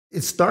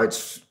It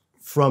starts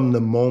from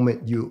the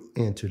moment you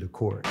enter the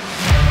court.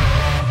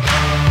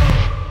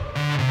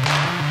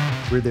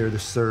 We're there to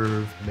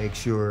serve, make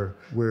sure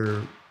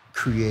we're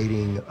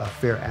creating a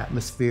fair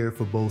atmosphere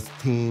for both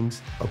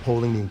teams,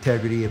 upholding the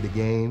integrity of the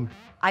game.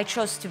 I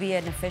chose to be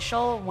an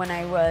official when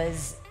I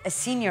was a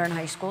senior in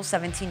high school,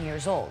 17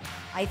 years old.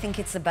 I think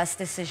it's the best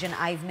decision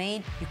I've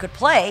made. You could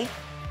play,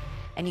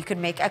 and you could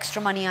make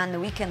extra money on the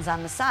weekends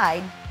on the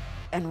side,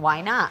 and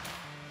why not?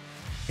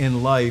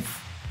 In life,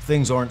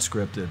 things aren't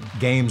scripted.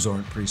 Games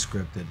aren't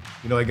pre-scripted.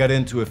 You know, I got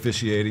into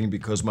officiating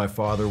because my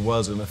father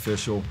was an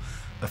official.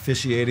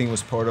 Officiating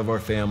was part of our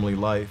family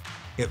life.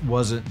 It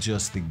wasn't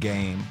just the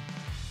game.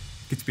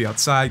 Get to be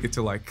outside, get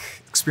to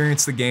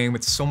experience the game.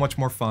 It's so much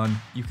more fun.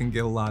 You can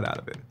get a lot out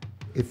of it.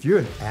 If you're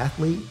an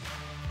athlete,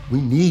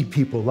 we need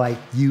people like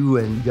you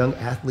and young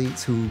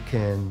athletes who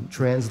can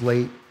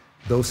translate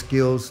those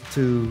skills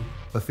to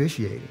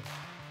officiating.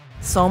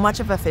 So much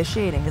of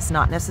officiating is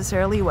not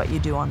necessarily what you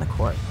do on the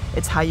court.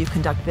 It's how you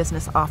conduct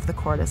business off the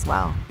court as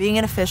well. Being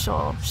an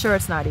official, sure,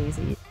 it's not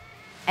easy.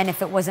 And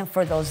if it wasn't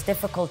for those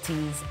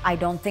difficulties, I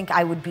don't think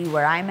I would be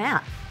where I'm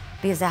at,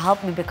 because it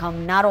helped me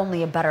become not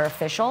only a better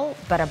official,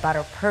 but a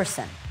better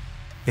person.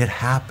 It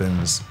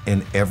happens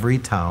in every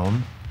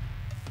town,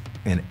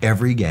 in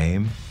every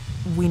game.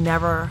 We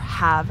never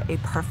have a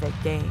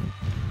perfect game,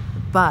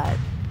 but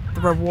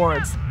the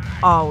rewards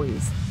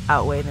always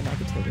outweigh the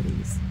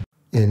negativities.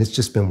 And it's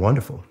just been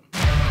wonderful.